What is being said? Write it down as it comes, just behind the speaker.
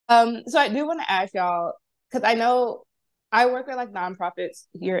So I do want to ask y'all, because I know I work with like nonprofits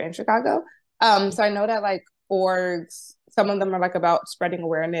here in Chicago. So I know that like orgs, some of them are like about spreading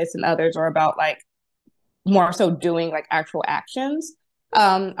awareness and others are about like more so doing like actual actions.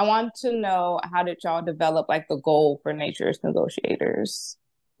 I want to know, how did y'all develop like the goal for Nature's Negotiators?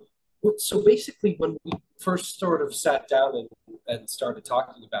 So basically, when we first sort of sat down and started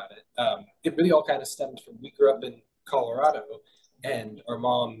talking about it, it really all kind of stemmed from we grew up in Colorado, and our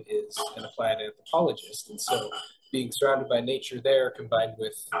mom is an applied anthropologist, and so being surrounded by nature there, combined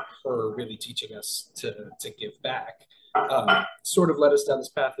with her really teaching us to give back, sort of led us down this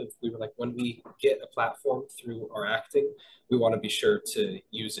path of we were like, when we get a platform through our acting, we want to be sure to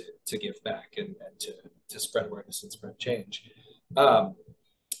use it to give back and to spread awareness and spread change. Um,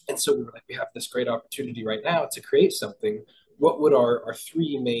 and so we were like, we have this great opportunity right now to create something. What would our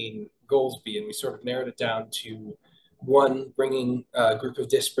three main goals be? And we sort of narrowed it down to one, bringing a group of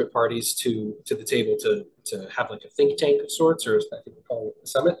disparate parties to the table to have like a think tank of sorts, or as I think we call it, a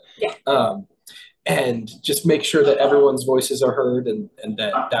summit. Yeah. And just make sure that everyone's voices are heard, and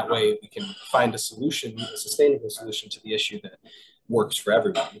that way we can find a solution, a sustainable solution to the issue that works for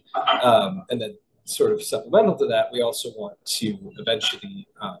everyone. And then sort of supplemental to that, we also want to eventually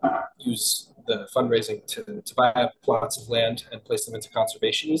use the fundraising to buy up plots of land and place them into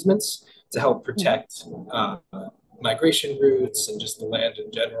conservation easements to help protect migration routes and just the land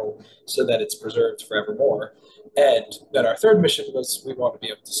in general so that it's preserved forevermore. And then our third mission was we want to be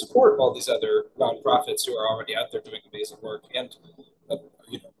able to support all these other nonprofits who are already out there doing amazing work, and a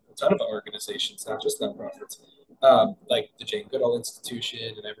ton of organizations, not just nonprofits, like the Jane Goodall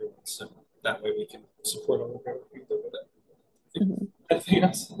Institution and everyone. So that way we can support all of our people with it. Anything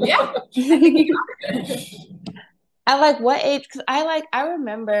else? Yeah. At like what age? Because I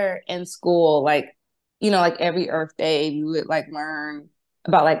remember in school, like, like every Earth Day, you would like learn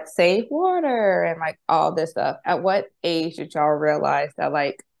about like safe water and like all this stuff. At what age did y'all realize that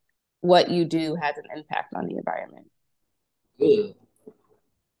like what you do has an impact on the environment?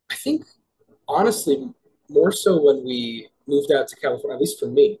 I think honestly, more so when we moved out to California, at least for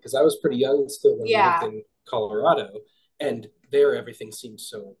me, because I was pretty young still when we lived in Colorado, and there everything seems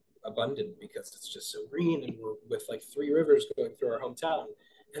so abundant because it's just so green, and we're with like three rivers going through our hometown.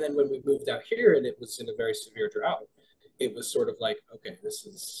 And then when we moved out here and it was in a very severe drought, it was sort of like, okay,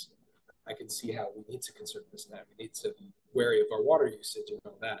 I can see how we need to conserve this now. We need to be wary of our water usage and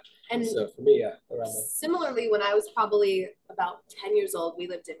all that. And so for me, yeah, around that. Similarly, when I was probably about 10 years old, we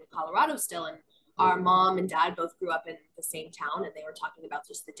lived in Colorado still, and our mom and dad both grew up in the same town, and they were talking about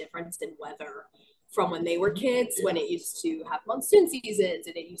just the difference in weather from when they were kids, when it used to have monsoon seasons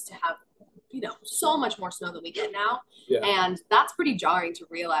and it used to have, so much more snow than we get now. Yeah. And that's pretty jarring to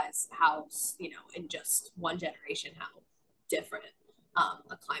realize how, in just one generation, how different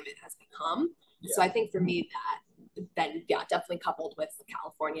a climate has become. Yeah. So I think for me then, definitely coupled with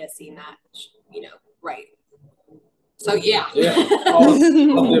California, seeing that, right. So yeah.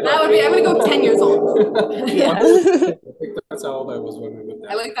 That would be, I'm going to go 10 years old. Yeah. I think that's how old I was when we moved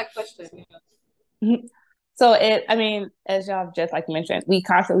out. I like that question. So as y'all just like mentioned, we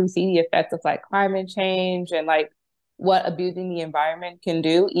constantly see the effects of like climate change and like what abusing the environment can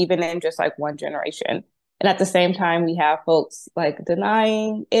do, even in just like one generation. And at the same time, we have folks like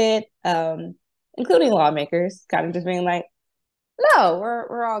denying it, including lawmakers, kind of just being like, no,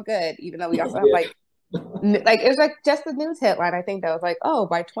 we're all good, even though we also have like it was like just the news headline, I think, that was like, oh,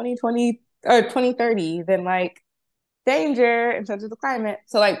 by 2020 or 2030, then like danger in terms of the climate.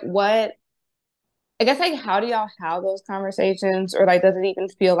 So like I guess like how do y'all have those conversations, or like does it even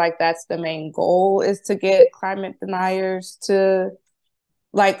feel like that's the main goal, is to get climate deniers to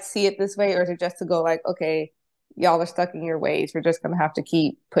like see it this way, or is it just to go like, okay, y'all are stuck in your ways, we're just gonna have to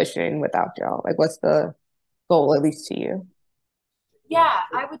keep pushing without y'all? Like what's the goal, at least to you? Yeah,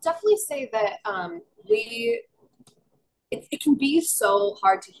 I would definitely say that it can be so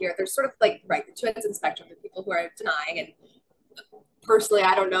hard to hear. There's sort of like, right, the two ends of the spectrum, the people who are denying, and personally,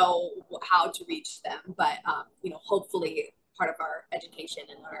 I don't know how to reach them, but hopefully part of our education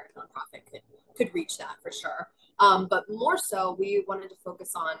and our nonprofit could reach that for sure. But more so, we wanted to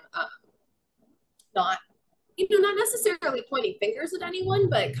focus on not necessarily pointing fingers at anyone,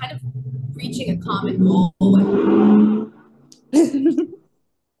 but kind of reaching a common goal.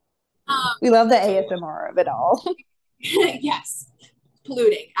 We love the ASMR of it all. Yes,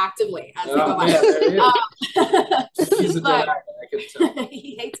 polluting actively as we go by.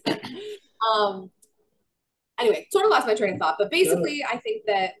 He hates it. Anyway, sort of lost my train of thought, but basically, I think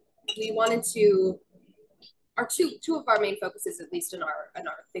that we wanted to. Our two of our main focuses, at least in our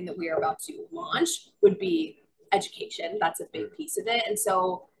thing that we are about to launch, would be education. That's a big piece of it, and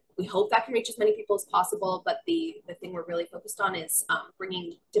so We hope that can reach as many people as possible, but the thing we're really focused on is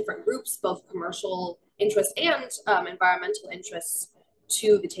bringing different groups, both commercial interests and environmental interests,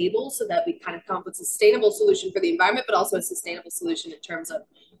 to the table so that we kind of come up with a sustainable solution for the environment, but also a sustainable solution in terms of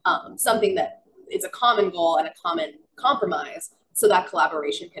something that is a common goal and a common compromise, so that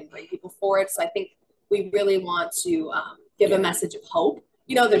collaboration can bring people forward. So I think we really want to give a message of hope.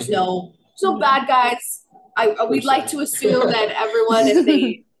 You know, there's no bad guys. We'd like to assume that everyone, if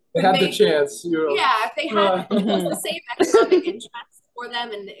they had the chance, if they had if it was the same economic interest for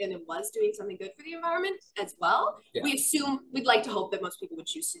them and it was doing something good for the environment as well, we'd like to hope that most people would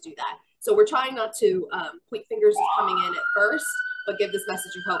choose to do that. So we're trying not to point fingers coming in at first, but give this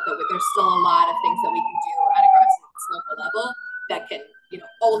message of hope that there's still a lot of things that we can do at a grassroots local level that can, you know,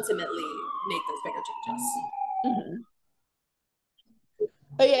 ultimately make those bigger changes.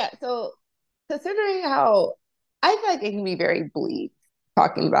 But yeah, so considering how I feel like it can be very bleak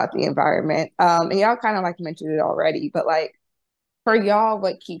talking about the environment, and y'all kind of like mentioned it already, but like for y'all,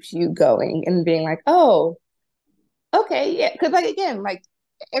 what keeps you going and being like, oh, okay, yeah, because like again, like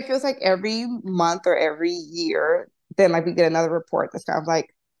it feels like every month or every year, then like we get another report that's kind of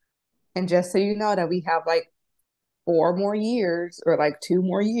like, and just so you know that we have like 4 more years or like 2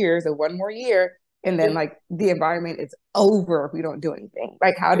 more years or 1 more year, and then like the environment is over if we don't do anything.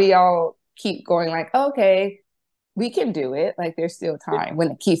 Like, how do y'all keep going like, okay, we can do it, like there's still time,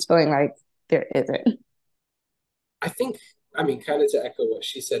 when it keeps feeling like there isn't? I think, I mean, kind of to echo what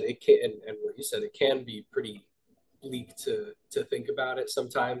she said, it can, and what you said, it can be pretty bleak to think about it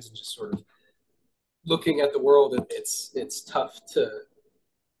sometimes, and just sort of looking at the world, it's tough to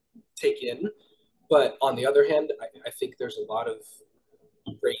take in. But on the other hand, I think there's a lot of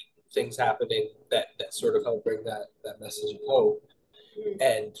great things happening that sort of help bring that message of hope.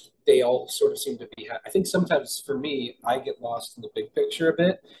 And they all sort of seem to be, I think sometimes for me, I get lost in the big picture a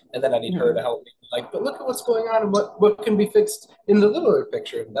bit, and then I need her to help me. Like, but look at what's going on and what can be fixed in the littler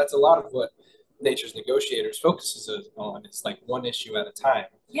picture. And that's a lot of what Nature's Negotiators focuses on. It's like one issue at a time.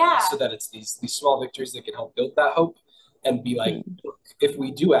 Yeah. So that it's these small victories that can help build that hope and be like, look, if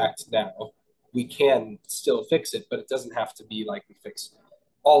we do act now, we can still fix it, but it doesn't have to be like we fix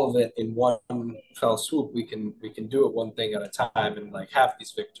all of it in one fell swoop. We can do it one thing at a time and like have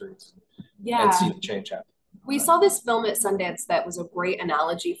these victories and see the change happen. We saw this film at Sundance that was a great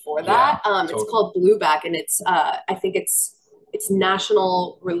analogy for that. Totally. It's called Blueback, and it's I think its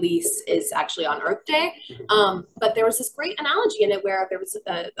national release is actually on Earth Day. But there was this great analogy in it where there was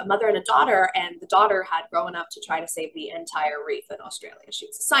a mother and a daughter, and the daughter had grown up to try to save the entire reef in Australia. She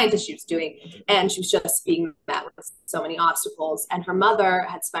was a scientist, and she was just being met with so many obstacles. And her mother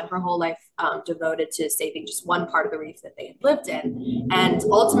had spent her whole life devoted to saving just one part of the reef that they had lived in. And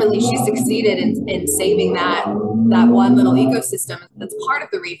ultimately she succeeded in saving that one little ecosystem that's part of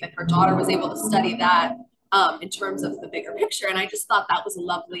the reef. And her daughter was able to study that in terms of the bigger picture. And I just thought that was a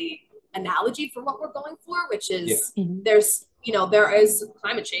lovely analogy for what we're going for, which is there's, you know, there is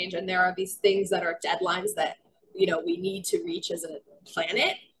climate change, and there are these things that are deadlines that, you know, we need to reach as a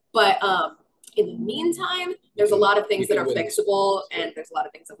planet. But in the meantime, there's a lot of things that are fixable, and there's a lot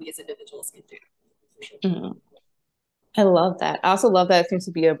of things that we as individuals can do. I love that. I also love that it seems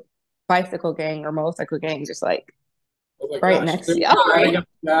to be a bicycle gang or motorcycle gang, just like right next to you.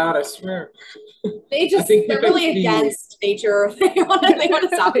 God, I swear. They're really against nature. They want to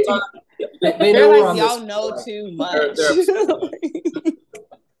sabotage. They're like, y'all know too much.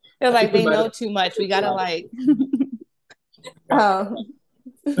 They're like, they know too much. We gotta like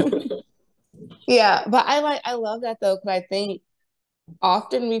yeah, but I love that though, because I think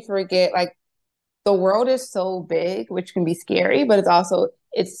often we forget, like, the world is so big, which can be scary, but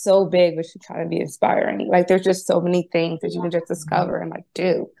it's so big, which should try to be inspiring. Like, there's just so many things that you can just discover and like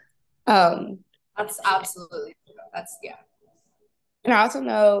do. That's absolutely true. And I also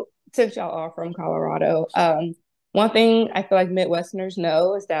know, since y'all are from Colorado, one thing I feel like Midwesterners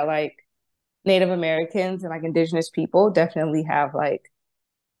know is that like Native Americans and like Indigenous people definitely have like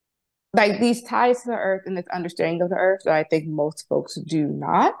these ties to the earth and this understanding of the earth that I think most folks do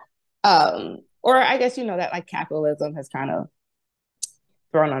not. Or I guess, you know, that like capitalism has kind of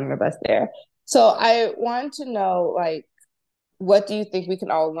thrown under the bus there. So I wanted to know, like, what do you think we can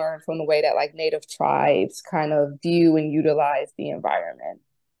all learn from the way that like Native tribes kind of view and utilize the environment?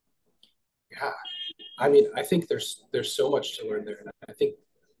 Yeah, I mean, I think there's so much to learn there, and I think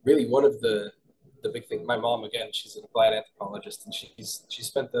really one of the big thing. My mom, again, she's an applied anthropologist, and she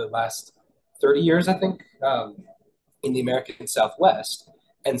spent the last 30 years, I think, in the American Southwest.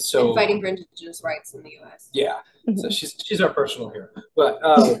 And so fighting for indigenous rights in the U.S. Yeah, so she's our personal hero. But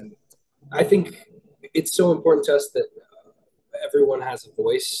I think it's so important to us that everyone has a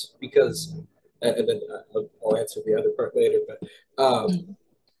voice, because, and then I'll answer the other part later, but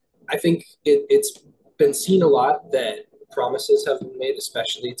I think it's been seen a lot that promises have been made,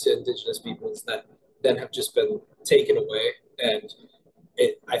 especially to Indigenous peoples, that then have just been taken away. And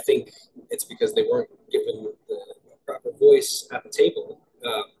I think it's because they weren't given the proper voice at the table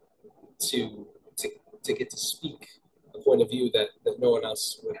to get to speak a point of view that no one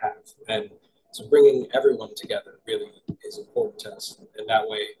else would have. And so bringing everyone together really is important to us. And that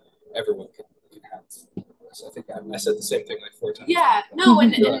way everyone can have. So I think I said the same thing like 4 times. Yeah, no,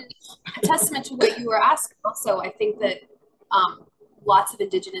 and a testament to what you were asking also, I think that lots of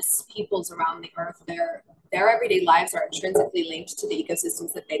Indigenous peoples around the earth, their everyday lives are intrinsically linked to the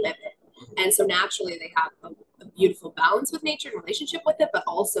ecosystems that they live in. And so naturally they have a beautiful balance with nature and relationship with it, but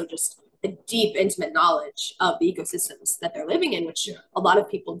also just a deep, intimate knowledge of the ecosystems that they're living in, which a lot of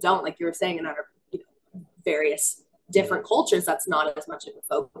people don't. Like you were saying, in our various different cultures, that's not as much of a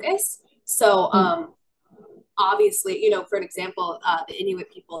focus. So obviously, for an example, the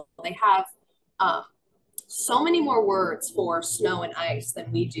Inuit people, they have so many more words for snow and ice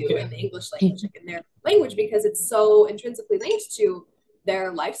than we do in the English language, like in their language, because it's so intrinsically linked to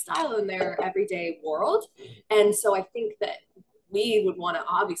their lifestyle and their everyday world. And so I think that we would want to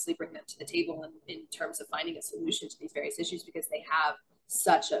obviously bring them to the table in terms of finding a solution to these various issues, because they have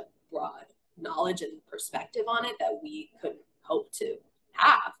such a broad knowledge and perspective on it that we couldn't hope to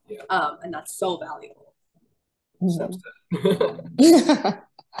have. And that's so valuable.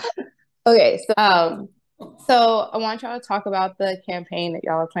 Okay, so I want y'all to talk about the campaign that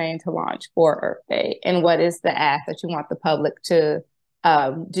y'all are planning to launch for Earth Day, and what is the ask that you want the public to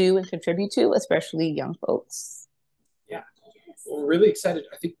do and contribute to, especially young folks. Yeah, we're really excited.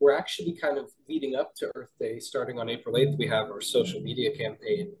 I think we're actually kind of leading up to Earth Day. Starting on April 8th, we have our social media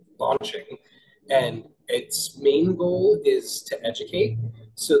campaign launching, and its main goal is to educate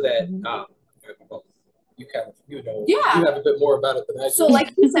so that well, you have a bit more about it than I do. So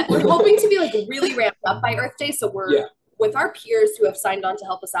like you said, we're hoping to be like really ramped up by Earth Day. So we're with our peers who have signed on to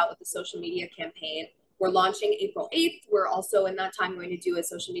help us out with the social media campaign. We're launching April 8th. We're also in that time going to do a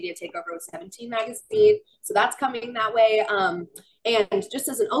social media takeover with 17 magazine. So that's coming that way. And just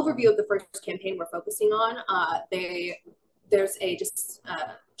as an overview of the first campaign we're focusing on, there's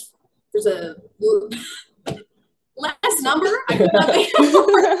a less number.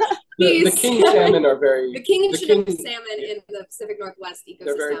 The king salmon are very... The king and Chinook salmon in the Pacific Northwest ecosystem.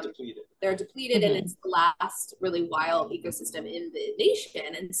 They're very depleted. They're depleted, and it's the last really wild ecosystem in the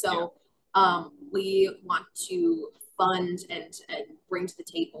nation. And so we want to fund and bring to the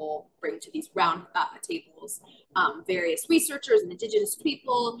table, bring to these round tables, various researchers and Indigenous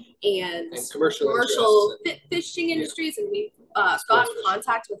people and commercial fishing industries. And we've got in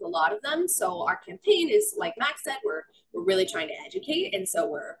contact with a lot of them. So our campaign is, like Max said, we're really trying to educate. And so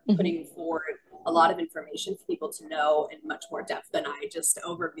we're putting forward a lot of information for people to know in much more depth than I just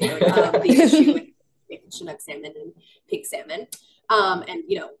overviewed the issue with Chinook salmon and pig salmon. And,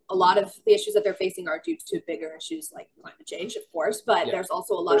 a lot of the issues that they're facing are due to bigger issues like climate change, of course, but there's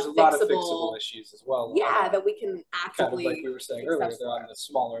also a lot of fixable issues as well. That we can actively, kind of like we were saying earlier, they're on a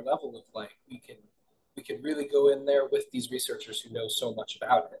smaller level of like, we can really go in there with these researchers who know so much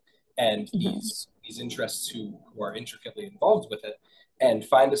about it, and these interests who are intricately involved with it, and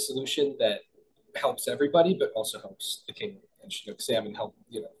find a solution that helps everybody, but also helps the king and Chinook salmon help,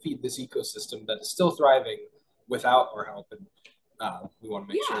 feed this ecosystem that is still thriving without our help. And we want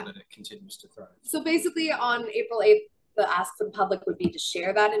to make sure that it continues to thrive. So basically on April 8th, the ask for the public would be to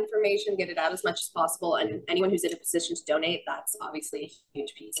share that information, get it out as much as possible. And anyone who's in a position to donate, that's obviously a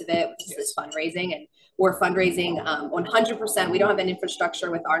huge piece of it, which is this fundraising. And we're fundraising 100%. We don't have an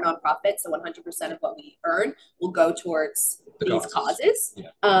infrastructure with our nonprofit, so 100% of what we earn will go towards these causes.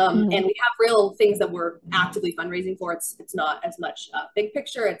 And we have real things that we're actively fundraising for. It's not as much big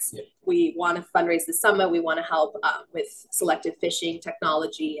picture. It's we want to fundraise the summit. We want to help with selective fishing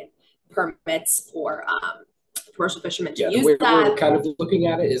technology and permits for commercial fishermen to use that. We're kind of looking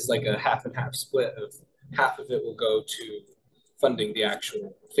at it is like a half and half split of half of it will go to funding the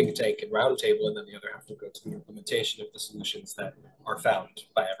actual think tank and roundtable, and then the other half will go to the implementation of the solutions that are found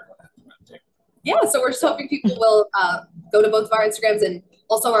by everyone at the roundtable. Yeah, so we're just hoping people will go to both of our Instagrams, and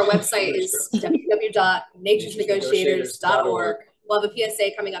also our website is www.naturesnegotiators.org. We'll have a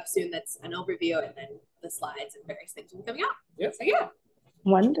PSA coming up soon that's an overview, and then the slides and various things will be coming out.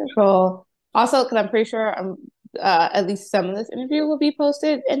 Wonderful. Also, because I'm pretty sure at least some of this interview will be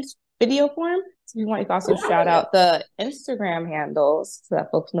posted in video form. So we want to also shout out the Instagram handles so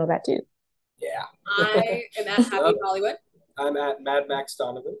that folks know that too. I am at Happy Hollywood. I'm at Mad Max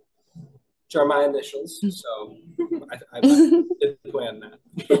Donovan. which are my initials. So I did plan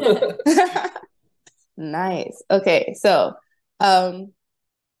that. Nice. Okay, so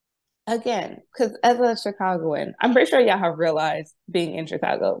again, because as a Chicagoan, I'm pretty sure y'all have realized being in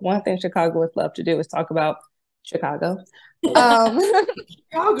Chicago, one thing Chicagoans love to do is talk about Chicago.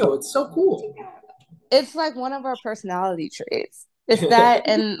 Chicago, it's so cool. It's like one of our personality traits. It's that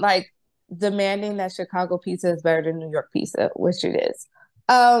and like demanding that Chicago pizza is better than New York pizza, which it is.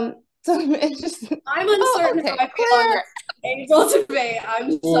 So it's just I'm uncertain how I feel on this angle debate.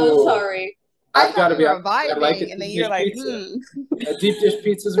 I'm so sorry. I thought we were vibing, and then you're like, A deep dish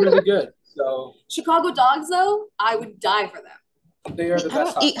pizza is really good. So Chicago dogs, though, I would die for them. They are the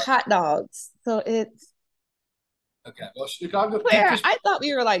best. I don't eat hot dogs, so it's okay. Well, Chicago. Claire, I thought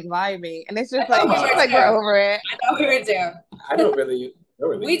we were like vibing, and it's just like we're over it. I thought we were there. I don't really.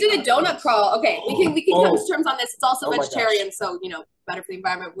 We did a donut crawl. Okay, we can come to terms on this. It's also vegetarian, so better for the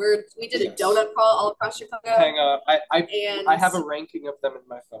environment. We did a donut crawl all across Chicago. Hang on, I have a ranking of them in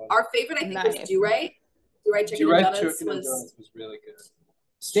my phone. Our favorite, I think, was Do Right. Do Right Chicken and Donuts was really good.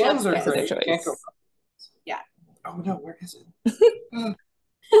 Stan's are great. Can't go. Yeah. Oh no, where is it?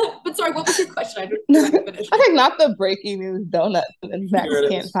 But sorry, what was your question? I didn't finish. I think not the breaking news donuts, and Max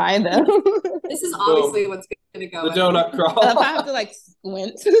can't find them. This is obviously what's going to go. The donut crawl. If I have to like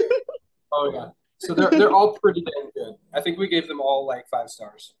squint. Oh yeah. So they're all pretty dang good. I think we gave them all like 5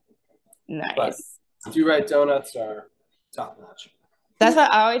 stars. Nice. But Do Right donuts are top notch. That's why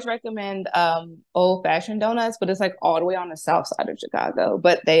I always recommend old fashioned donuts, but it's like all the way on the south side of Chicago.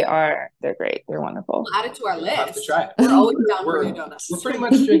 But they're great. They're wonderful. We'll add it to our list. We'll have to try it. We're always down for new donuts. We're pretty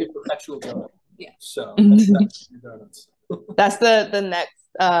much doing a perpetual donut. Yeah. So that's donuts. That's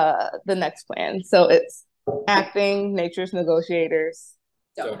the next plan. So it's acting, nature's negotiators,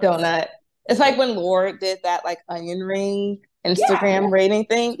 donut. It's like when Lord did that like onion ring Instagram rating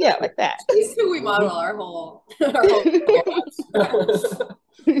thing. Yeah, like that. This is who we model our whole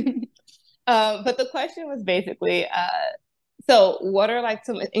But the question was basically, so what are like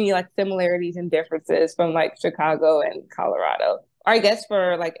any like similarities and differences from like Chicago and Colorado? Or I guess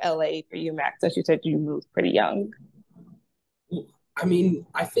for like LA for you, Max, as you said you moved pretty young. I mean,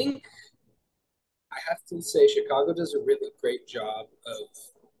 I think I have to say Chicago does a really great job of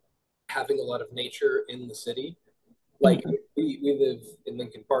having a lot of nature in the city. Like we live in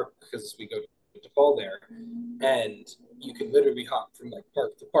Lincoln Park because we go to DePaul there, and you can literally hop from like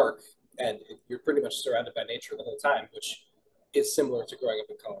park to park, and you're pretty much surrounded by nature the whole time, which is similar to growing up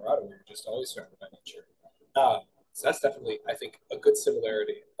in Colorado where you're just always surrounded by nature. So that's definitely, I think, a good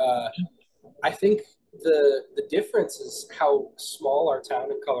similarity. I think the difference is how small our town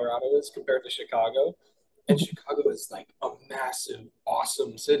in Colorado is compared to Chicago. And Chicago is like a massive,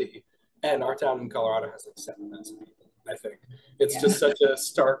 awesome city. And our town in Colorado has like 7,000 people, I think. It's just such a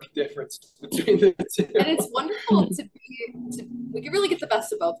stark difference between the two. And it's wonderful we can really get the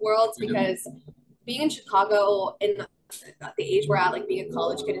best of both worlds because being in Chicago and at the age we're at, like being a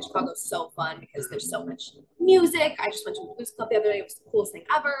college kid in Chicago is so fun because there's so much music. I just went to a blues club the other day. It was the coolest thing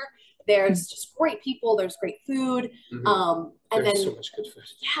ever. There's just great people. There's great food. And there's then so much good food.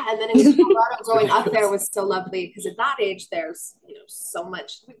 Yeah, and then in Colorado, growing up there was so lovely because at that age, there's so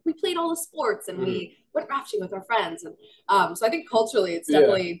much. We played all the sports and we went rafting with our friends, and so I think culturally it's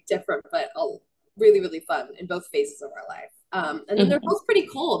definitely different, but really, really fun in both phases of our life. And then they're both pretty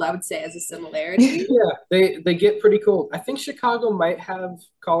cold, I would say, as a similarity. Yeah, they get pretty cold. I think Chicago might have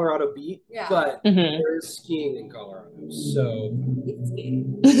Colorado beat, but there is skiing in Colorado, so you can ski.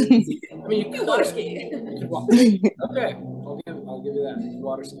 I mean, you can water ski. Okay, I'll give you that.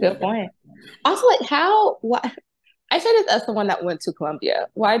 Water ski. Good point. Also, like why? I said this as someone that went to Columbia.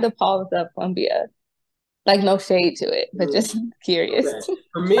 Why DePaul instead of Columbia? Like no shade to it, but just curious. Okay.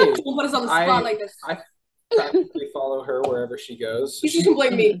 For me, we'll put us on the spot like this. I practically follow her wherever she goes. You can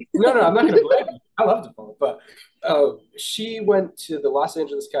blame me. No, I'm not going to blame you. I love DePaul, but she went to the Los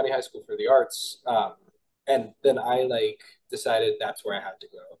Angeles County High School for the Arts, and then I decided that's where I had to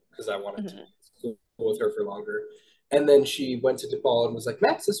go because I wanted to school with her for longer. And then she went to DePaul and was like,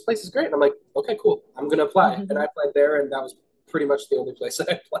 Max, this place is great. And I'm like, okay, cool. I'm going to apply. And I applied there, and that was pretty much the only place I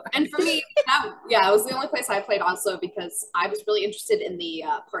applied. And for me, it was the only place I applied also because I was really interested in the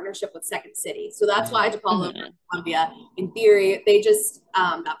partnership with Second City. So that's why DePaul over Columbia. In theory, they just,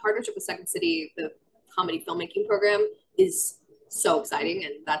 that partnership with Second City, the comedy filmmaking program, is so exciting.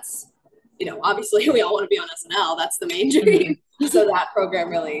 And that's, obviously we all want to be on SNL. That's the main dream. So that program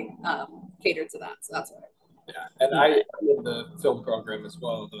really catered to that. So that's why. Yeah, and I'm in the film program as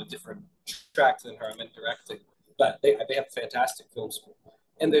well, though a different track than her. I'm in directing. But they have a fantastic film school.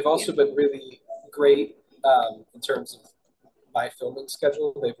 And they've also been really great in terms of my filming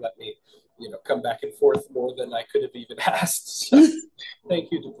schedule. They've let me, come back and forth more than I could have even asked. So,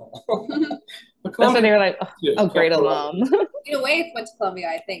 thank you, DePaul. But That's why they were like, yeah, a great alum. Lena Waithe went to Columbia,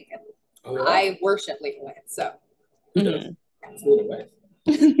 I think, and I worship Lena Waithe. So who does? It's Lena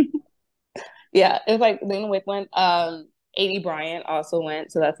Waithe. Yeah, it was like Lena Waithe went. A.D. Bryant also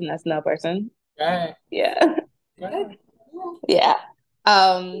went, so that's an SNL person. Right. Yeah. Right. Yeah.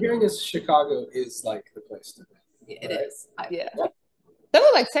 Hearing is Chicago is like the place to be. It is. Yeah. That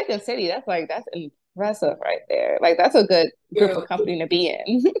was like Second City. That's impressive right there. Like that's a good group of company to be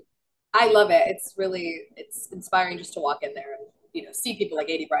in. I love it. It's inspiring just to walk in there and see people like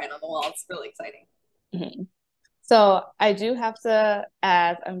A.D. Bryant on the wall. It's really exciting. Mm-hmm. So I do have to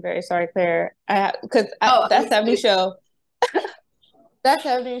add, I'm very sorry, Claire, because that 70s show, that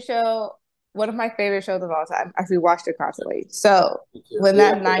 70s show, one of my favorite shows of all time. I actually watched it constantly. So when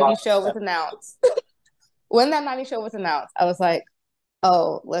that 90s show was announced, I was like,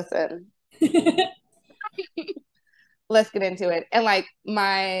 oh, listen, let's get into it. And like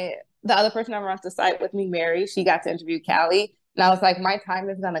the other person that runs the site with me, Mary, she got to interview Callie. And I was like, my time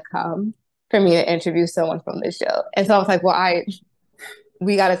is going to come for me to interview someone from this show. And so I was like, well,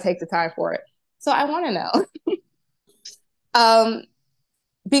 we got to take the time for it. So I want to know.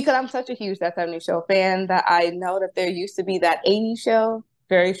 Because I'm such a huge That 70s Show fan that I know that there used to be that 80s show,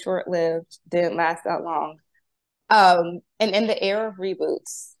 very short-lived, didn't last that long. And in the era of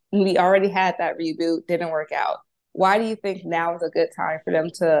reboots, we already had that reboot, didn't work out. Why do you think now is a good time for them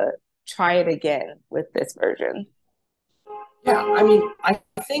to try it again with this version? Yeah, I mean, I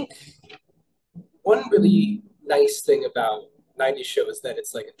think one really nice thing about 90s show is that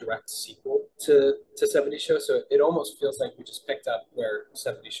it's like a direct sequel to 70s show. So it almost feels like we just picked up where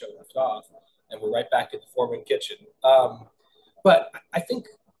 70s show left off and we're right back in the Foreman kitchen. But I think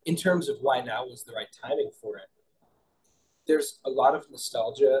in terms of why now was the right timing for it, there's a lot of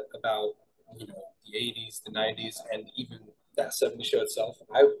nostalgia about, the 80s, the 90s, and even that 70s show itself.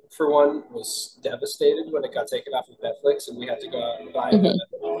 I, for one, was devastated when it got taken off of Netflix and we had to go out and buy the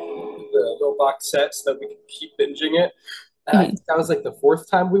little box set so that we could keep binging it. And I think that was like the fourth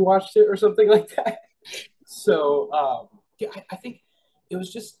time we watched it or something like that. So I think it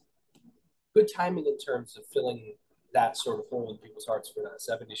was just good timing in terms of filling that sort of hole in people's hearts for that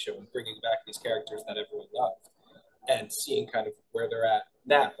 70s show and bringing back these characters that everyone loved and seeing kind of where they're at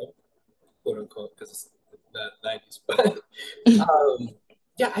now, quote unquote, because it's the 90s. But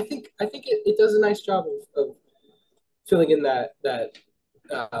yeah, I think it does a nice job of filling in that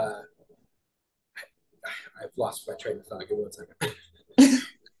I've lost my train of thought. Give me 1 second.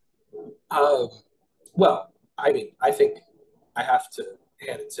 Well, I mean, I think I have to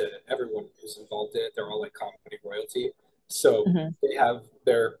hand it to everyone who's involved in it. They're all like comedy royalty. So they have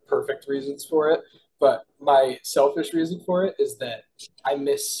their perfect reasons for it. But my selfish reason for it is that I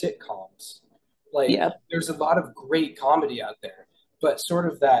miss sitcoms. Like, there's a lot of great comedy out there, but sort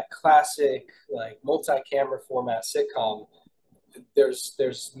of that classic, like, multi-camera format sitcom,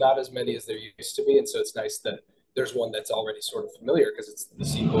 there's not as many as there used to be. And so it's nice that there's one that's already sort of familiar because it's the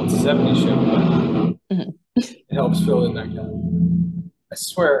sequel. It's a 70s show, but it helps fill in that gap. I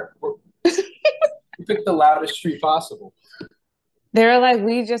swear, we picked the loudest tree possible. They're like,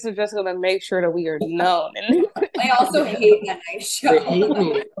 we just are just going to make sure that we are known. And I also hate that night show. They hate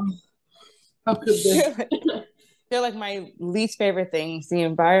me. How could they? They're like my least favorite things, the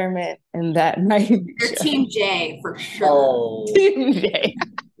environment and that night. You're Team J for sure. Oh. Team J.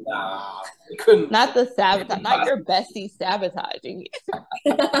 Nah, couldn't. Not the sabotage, not your bestie sabotaging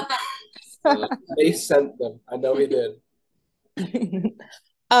you. They sent them. I know he did.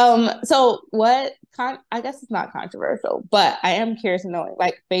 So what I guess it's not controversial, but I am curious to know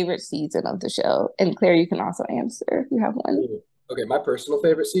like favorite season of the show. And Claire, you can also answer if you have one. Okay, my personal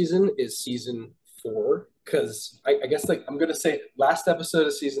favorite season is season 4 because I guess like I'm gonna say last episode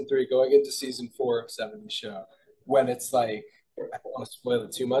of season 3 going into season 4 of 70s show when it's like I don't want to spoil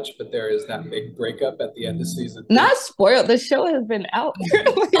it too much, but there is that big breakup at the end of season 3. Not spoiled. The show has been out.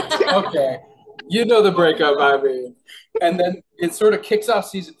 Okay. You know the breakup, I mean. And then it sort of kicks off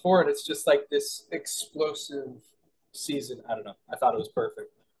season 4 and it's just like this explosive season. I don't know. I thought it was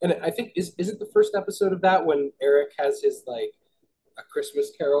perfect. And I think is it the first episode of that when Eric has his like a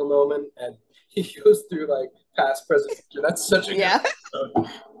Christmas Carol moment and he goes through like past, present, future. That's such a good episode.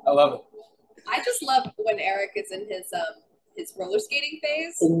 I love it. I just love when Eric is in his roller skating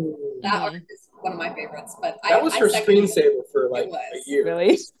phase. Ooh. That arc is one of my favorites. But that was her screensaver for like a year.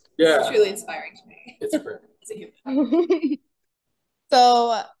 Really? Yeah. It's truly inspiring to me. It's great. As a human.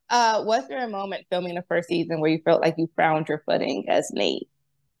 So, was there a moment filming the first season where you felt like you found your footing as Nate?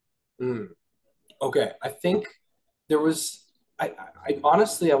 Okay, I think there was. I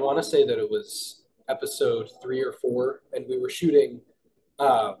honestly, I want to say that it was episode 3 or 4, and we were shooting,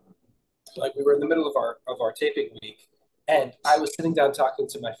 um, like we were in the middle of our taping week, and I was sitting down talking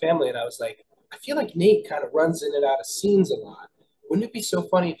to my family, and I was like, I feel like Nate kind of runs in and out of scenes a lot. Wouldn't it be so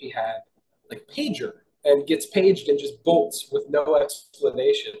funny if he had like a pager and gets paged and just bolts with no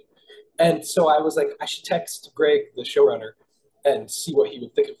explanation? And so I was like, I should text Greg, the showrunner, and see what he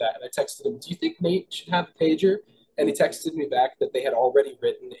would think of that. And I texted him, do you think Nate should have a pager? And he texted me back that they had already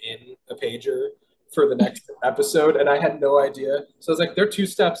written in a pager for the next episode, and I had no idea. So I was like, they're 2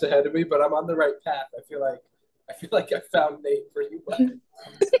 steps ahead of me, but I'm on the right path. I found Nate pretty well.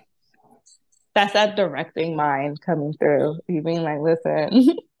 That's that directing mind coming through. You being like,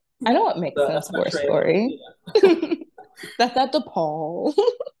 listen, I know what makes sense for a story. Yeah. That's that DePaul.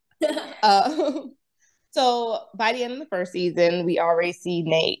 So by the end of the first season, we already see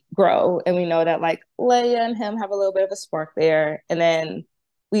Nate grow, and we know that like Leia and him have a little bit of a spark there. And then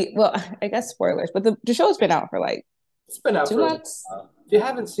I guess spoilers, but the show's been out for like it's been out 2 months. If you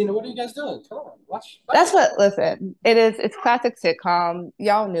haven't seen it, what are you guys doing? Come on, watch. That's what. Listen, it's classic sitcom.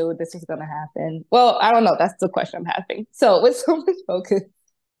 Y'all knew this was gonna happen. Well, I don't know. That's the question I'm having. So with so much focus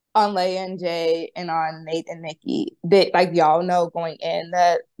on Leia and Jay and on Nate and Nikki, did like y'all know going in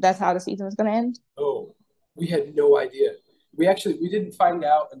that that's how the season was gonna end? Oh, we had no idea. We didn't find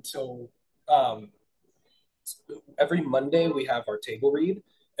out until every Monday we have our table read,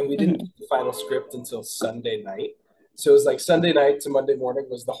 and we didn't get the final script until Sunday night. So it was like Sunday night to Monday morning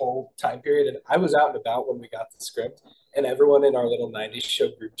was the whole time period, and I was out and about when we got the script, and everyone in our little 90s show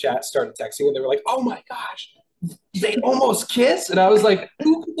group chat started texting, and they were like, oh my gosh, they almost kiss? And I was like,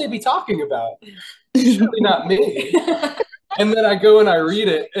 who could they be talking about? Surely not me. And then I go and I read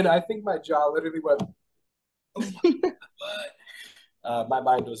it, and I think my jaw literally went, oh my God. My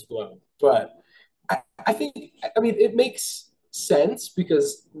mind was blown. But I think, I mean, it makes sense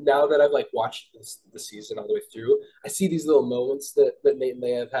because now that I've like watched the season all the way through, I see these little moments that Nate and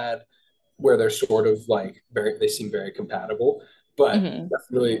Leia have had where they're sort of like they seem very compatible. But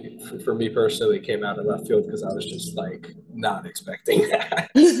definitely for me personally, it came out of left field because I was just like not expecting that.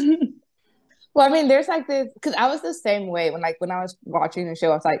 Well, I mean, there's like this because I was the same way when I was watching the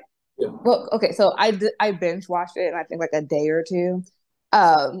show. I was like, Yeah. well, okay, so I binge watched it, and I think like a day or two,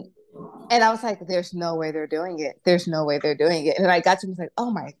 and I was like, there's no way they're doing it. There's no way they're doing it. And then I got to be like,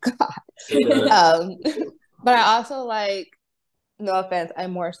 oh my God. But I also like, no offense, I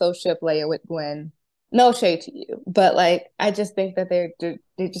more so ship Leia with Gwen. No shade to you, but like I just think that they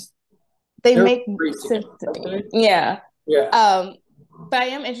make sense to me. Yeah. Yeah. But I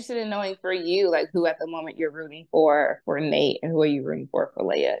am interested in knowing for you, like who at the moment you're rooting for Nate, and who are you rooting for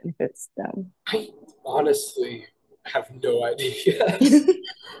Leia, if it's them. I honestly have no idea.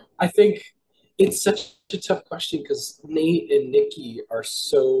 I think it's such a tough question because Nate and Nikki are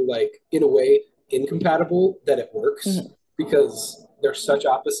so like in a way incompatible that it works because they're such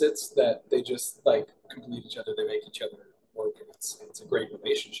opposites that they just like complete each other. They make each other work, and it's a great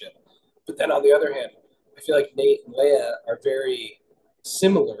relationship. But then on the other hand, I feel like Nate and Leia are very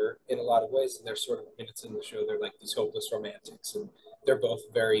similar in a lot of ways, and they're sort of minutes in the show. They're like these hopeless romantics, and they're both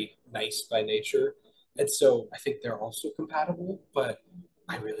very nice by nature. And so I think they're also compatible, but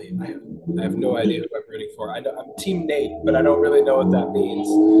I have no idea who I'm rooting for. I know I'm Team Nate, but I don't really know what that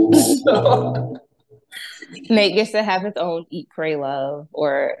means. So. Nate gets to have his own Eat, Pray, Love,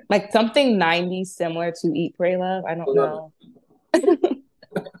 or like something 90s similar to Eat, Pray, Love. I don't know.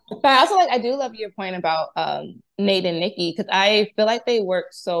 But I also I do love your point about Nate and Nikki because I feel like they work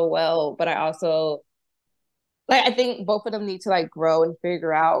so well, but I also I think both of them need to like grow and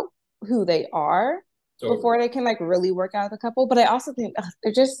figure out who they are before they can like really work out as a couple. But I also think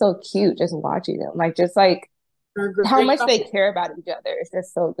they're just so cute just watching them. Like just like how much they care about each other. It's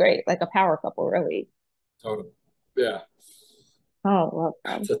just so great. Like a power couple, really. Totally. Yeah. Oh, well.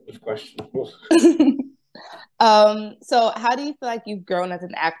 That's a tough question. So how do you feel like you've grown as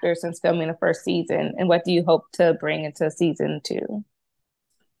an actor since filming the first season, and what do you hope to bring into season 2?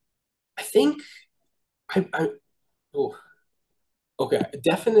 I think okay,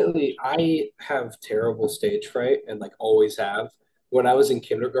 definitely I have terrible stage fright and like always have. When I was in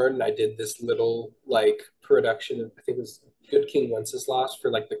kindergarten, I did this little like production, I think it was Good King Wenceslas for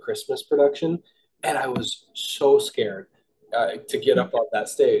like the Christmas production, and I was so scared to get up on that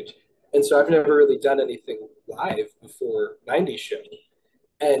stage. And so I've never really done anything live before 90s show.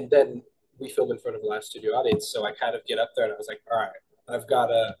 And then we film in front of a live studio audience. So I kind of get up there and I was like, all right, I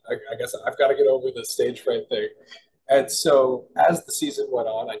guess I've got to get over the stage fright thing. And so as the season went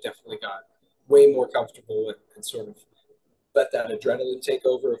on, I definitely got way more comfortable and sort of let that adrenaline take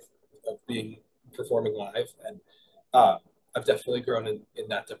over of performing live. And I've definitely grown in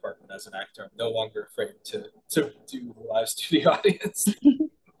that department as an actor. I'm no longer afraid to do the live studio audience.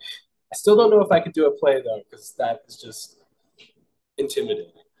 I still don't know if I could do a play though, because that is just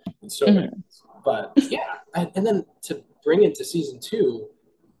intimidating. But yeah, and then to bring into season 2,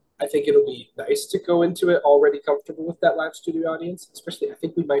 I think it'll be nice to go into it already comfortable with that live studio audience. Especially, I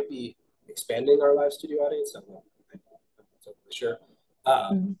think we might be expanding our live studio audience. I'm not totally sure.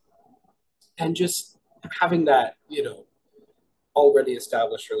 And just having that, already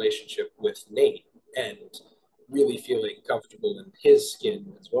established relationship with Nate and really feeling comfortable in his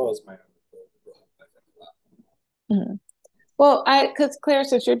skin as well as my own. Well, because Claire,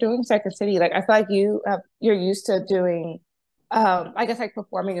 since you're doing Second City, like I feel like you're used to doing, I guess like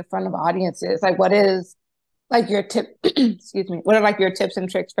performing in front of audiences. Like, what is like your tip? Excuse me. What are like your tips and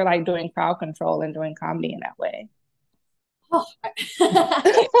tricks for like doing crowd control and doing comedy in that way?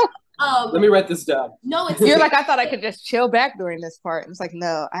 Let me write this down. No, you're like, I thought I could just chill back during this part. It's like,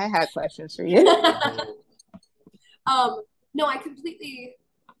 no, I had questions for you. No, I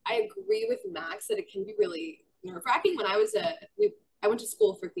agree with Max that it can be really nerve-wracking. When I went to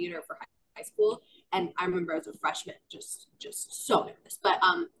school for theater for high school, and I remember as a freshman just so nervous. But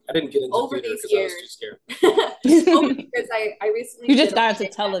I didn't get into over theater these because years, I was too scared. over the years, I recently you just got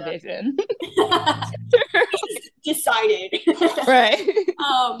into television. Decided. Right.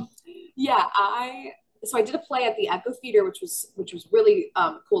 Yeah, I did a play at the Echo Theater, which was really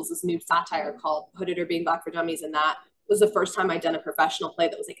cool. It's this new satire called Hooded or Being Black for Dummies, and that was the first time I'd done a professional play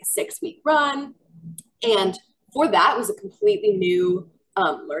that was like a 6-week run. And for that, it was a completely new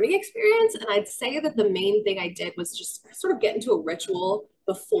learning experience. And I'd say that the main thing I did was just sort of get into a ritual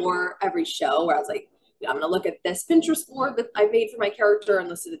before every show where I was like, I'm going to look at this Pinterest board that I made for my character and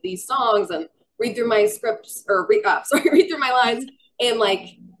listen to these songs and read through my scripts or read through my lines and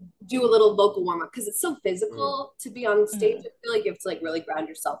like do a little vocal warm up because it's so physical to be on stage. I feel like you have to like really ground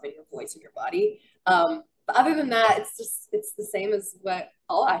yourself in your voice and your body. But other than that, it's the same as what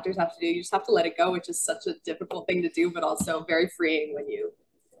all actors have to do. You just have to let it go, which is such a difficult thing to do, but also very freeing when you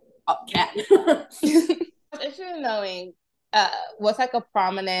can. I'm interested in knowing what's like a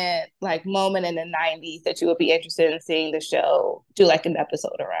prominent like moment in the 90s that you would be interested in seeing the show do like an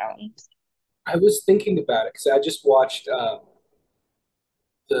episode around. I was thinking about it because I just watched of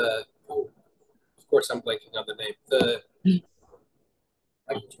course I'm blanking on the name. The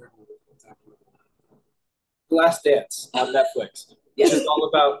Last Dance on Netflix, which is all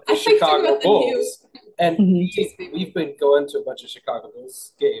about the Chicago Bulls. And we've been going to a bunch of Chicago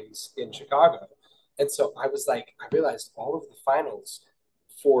Bulls games in Chicago. And so I realized all of the finals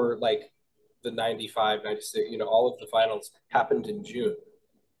for like the 95, 96, all of the finals happened in June,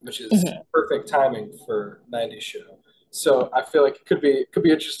 which is perfect timing for 90s show. So I feel like it could be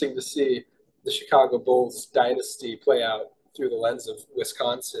interesting to see the Chicago Bulls dynasty play out through the lens of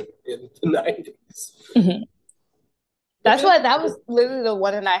Wisconsin in the 90s. That was literally the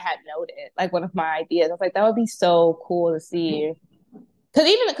one that I had noted, like one of my ideas. I was like, that would be so cool to see. Because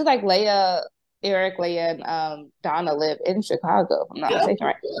like Eric, Leia, and Donna live in Chicago, if I'm not mistaken,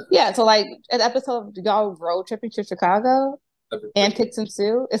 right? Yeah, so like an episode of y'all road tripping to Chicago, antics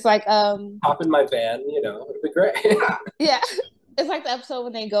ensue. It's like hop in my van, it'd be great. Yeah, it's like the episode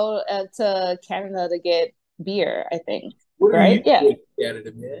when they go to Canada to get beer, I think. What right? Yeah.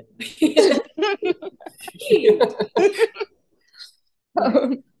 Canada, man?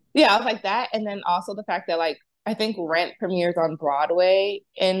 Yeah, I was like that, and then also the fact that like I think Rent premieres on Broadway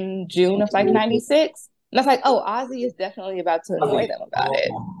in June of like 96. And I was like, oh, Ozzy is definitely about to annoy them about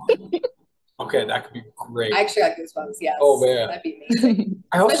it. Okay, that could be great. I actually got goosebumps, yes. Oh, man. That'd be amazing.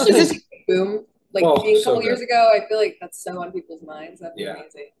 I also think Boom, being a couple years ago, I feel like that's so on people's minds. That'd be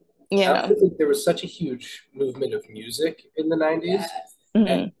amazing. Yeah. I think there was such a huge movement of music in the 90s. Yes.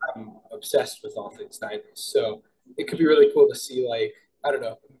 And I'm obsessed with all things 90s. So it could be really cool to see, like, I don't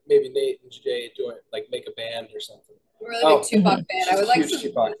know, maybe Nate and Jay make a band or something. Really big Tupac band. I would like some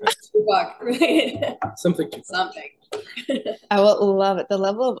Tupac related. Something Tupac. I would love it. The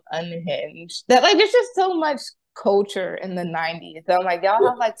level of unhinged. That like there's just so much culture in the 90s. So I'm like, y'all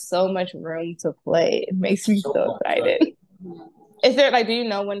have like so much room to play. It makes me so excited. Right? Is there like, do you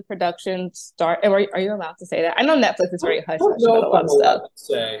know when productions start? Are you allowed to say that? I know Netflix is very hush hush about a lot of stuff.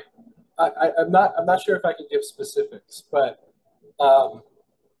 Say. I'm not sure if I can give specifics, but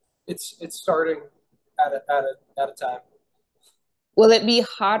it's starting at a time. Will it be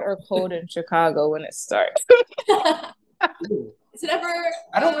hot or cold in Chicago when it starts? Is it ever?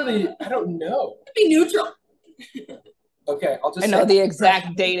 I don't know. It'd be neutral. Okay, I'll just. I know the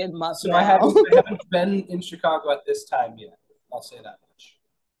exact dated month. So I haven't been in Chicago at this time yet. I'll say that much.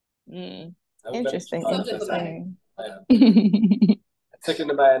 Interesting. Sticking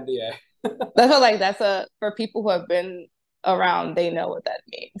to my NDA. I feel like for people who have been around, they know what that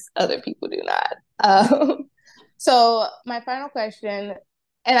means. Other people do not. So my final question,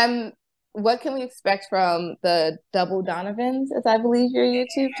 what can we expect from the Double Donovans, as I believe your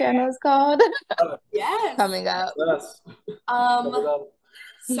YouTube channel is called? Yes. Coming up. Yes.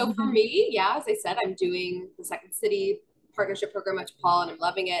 So for me, yeah, as I said, I'm doing the Second City partnership program at Paul, and I'm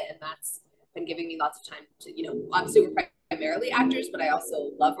loving it, and that's been giving me lots of time to, obviously we're primarily actors, but I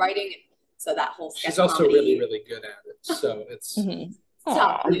also love writing, and so that whole sketch she's also comedy, really, really good at it. So it's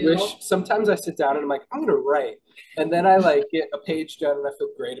I wish sometimes I sit down and I'm like, I'm gonna write. And then I like get a page done and I feel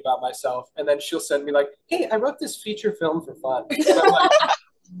great about myself. And then she'll send me like, hey, I wrote this feature film for fun. And I'm like,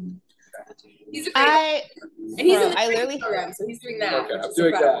 he's a great and he's in the training program, so he's doing that. Okay, I'm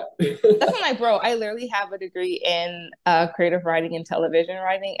doing that. That's what I literally have a degree in creative writing and television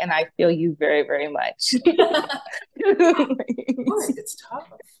writing, and I feel you very, very much. It's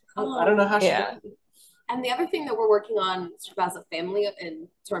tough. I don't know how she does it. And the other thing that we're working on sort of as a family in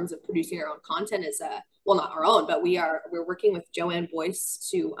terms of producing our own content is well, not our own, but we're working with Joanne Boyce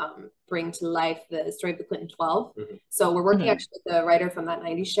to bring to life the story of the Clinton 12. So we're working actually with the writer from that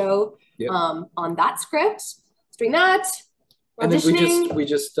 90s show on that script, doing that. And then we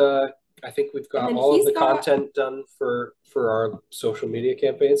just I think we've got all of the content done for our social media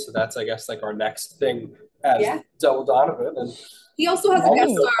campaign. So that's, I guess, like our next thing as Double Donovan. And he also has a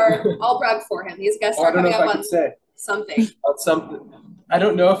guest star. I'll brag for him. He has a guest star coming up on something. On something. I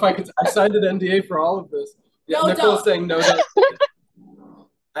don't know if I could. I signed an NDA for all of this. Yeah, no, Nicole's saying no.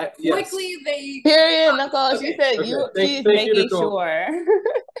 Quickly, they. Period, Nicole. She said she's making sure.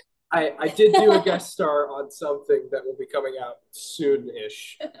 I did do a guest star on something that will be coming out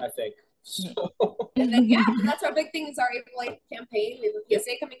soon-ish, I think. So. And then that's our big thing is our April 8th campaign. We have a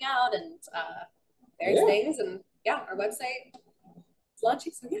PSA coming out and various things, and our website is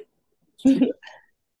launching. So